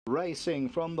Racing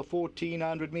from the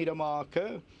 1400 meter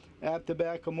marker. At the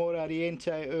back, Amor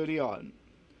Ariente early on.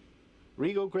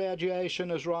 Regal Graduation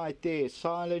is right there.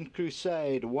 Silent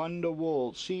Crusade,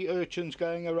 Wonderwall, Sea Urchins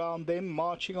going around them.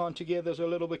 Marching On Together is a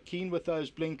little bit keen with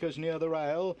those blinkers near the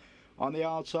rail. On the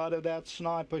outside of that,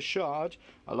 Sniper Shot.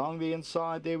 Along the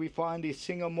inside there we find is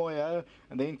Singer Moya,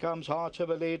 and then comes Heart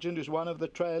of a Legend, who's one of the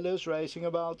trailers, racing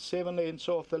about 7 lengths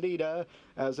off the leader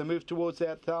as they move towards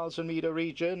that 1000 meter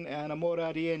region, and Amor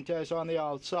Ariente is on the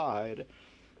outside.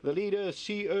 The leader is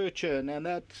Sea Urchin, and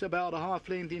that's about a half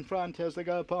length in front as they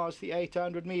go past the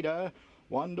 800 meter.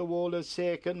 Wonderwall is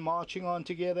second, Marching On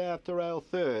Together at the rail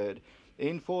third.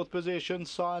 In fourth position,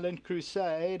 Silent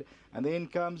Crusade, and then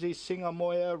comes his Singer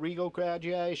Moya, Regal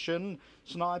Graduation,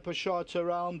 Sniper Shots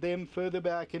around them. Further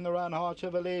back in the run, Heart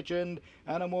of a Legend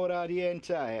and Amor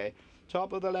Ariente.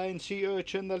 Top of the lane, Sea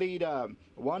Urchin the leader.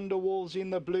 Wonderwall's in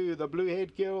the blue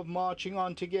headgear of Marching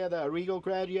On Together. Regal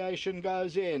Graduation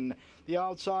goes in. The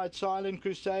outside, Silent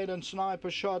Crusade and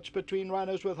Sniper Shots between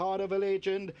runners with Heart of a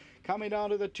Legend. Coming down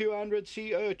to the 200,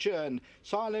 Sea Urchin.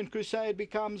 Silent Crusade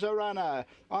becomes a runner.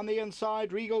 On the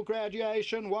inside, Regal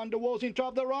Graduation. Wonderwall's in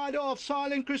top. The ride off.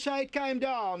 Silent Crusade came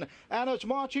down. And it's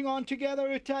Marching On Together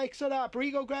who takes it up.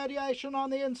 Regal Graduation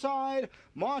on the inside.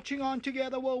 Marching On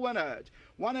Together will win it.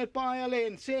 Won it by a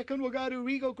length. Second will go to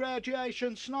Regal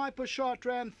Graduation. Sniper Shot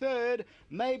ran third.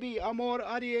 Maybe Amor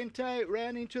Ariente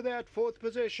ran into that fourth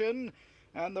position.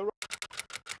 And the